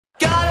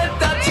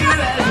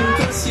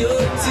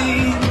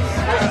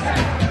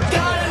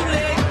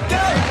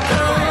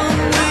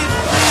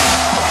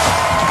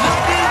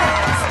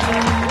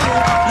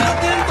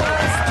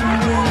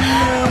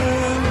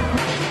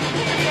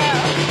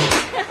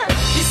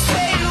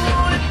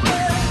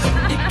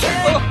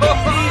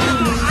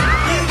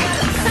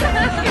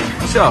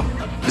So,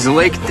 is the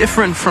lake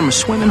different from a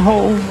swimming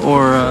hole,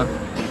 or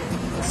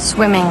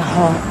Swimming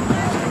hole.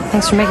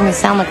 Thanks for making me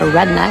sound like a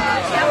redneck.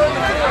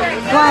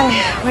 Why?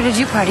 Where did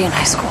you party in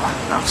high school?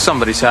 oh,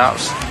 somebody's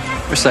house?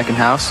 Or second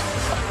house?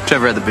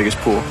 Whichever had the biggest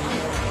pool.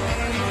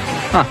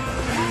 Huh.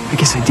 I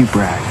guess I do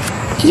brag.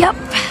 Yep.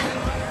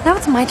 Now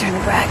it's my turn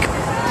to brag.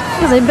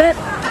 Because I bet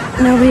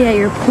nobody at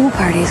your pool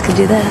parties could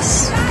do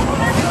this.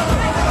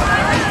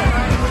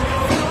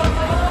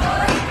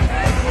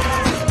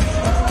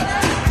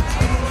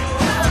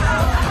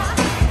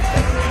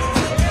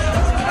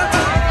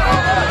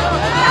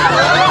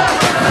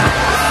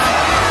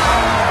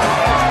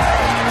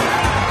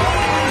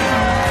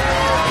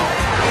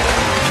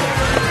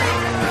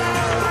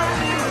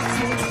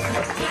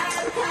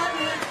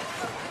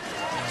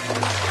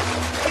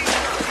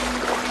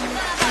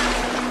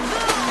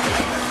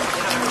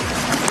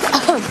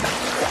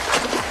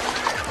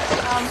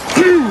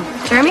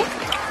 Jeremy?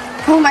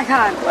 Oh my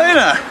God.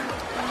 Elena!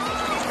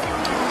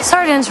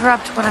 Sorry to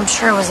interrupt what I'm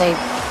sure was a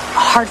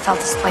heartfelt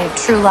display of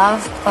true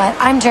love, but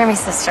I'm Jeremy's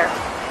sister.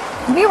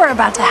 We were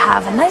about to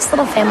have a nice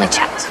little family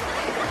chat.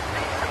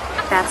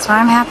 That's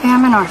why I'm happy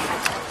I'm an orphan.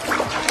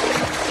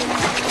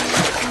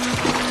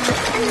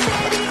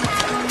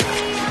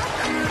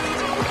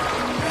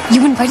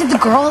 You invited the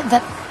girl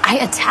that I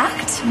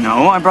attacked?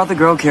 No, I brought the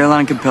girl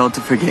Caroline compelled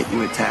to forget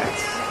you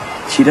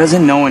attacked. She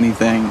doesn't know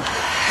anything.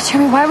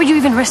 Jeremy, why would you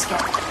even risk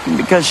it?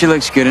 Because she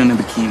looks good in a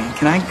bikini.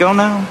 Can I go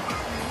now?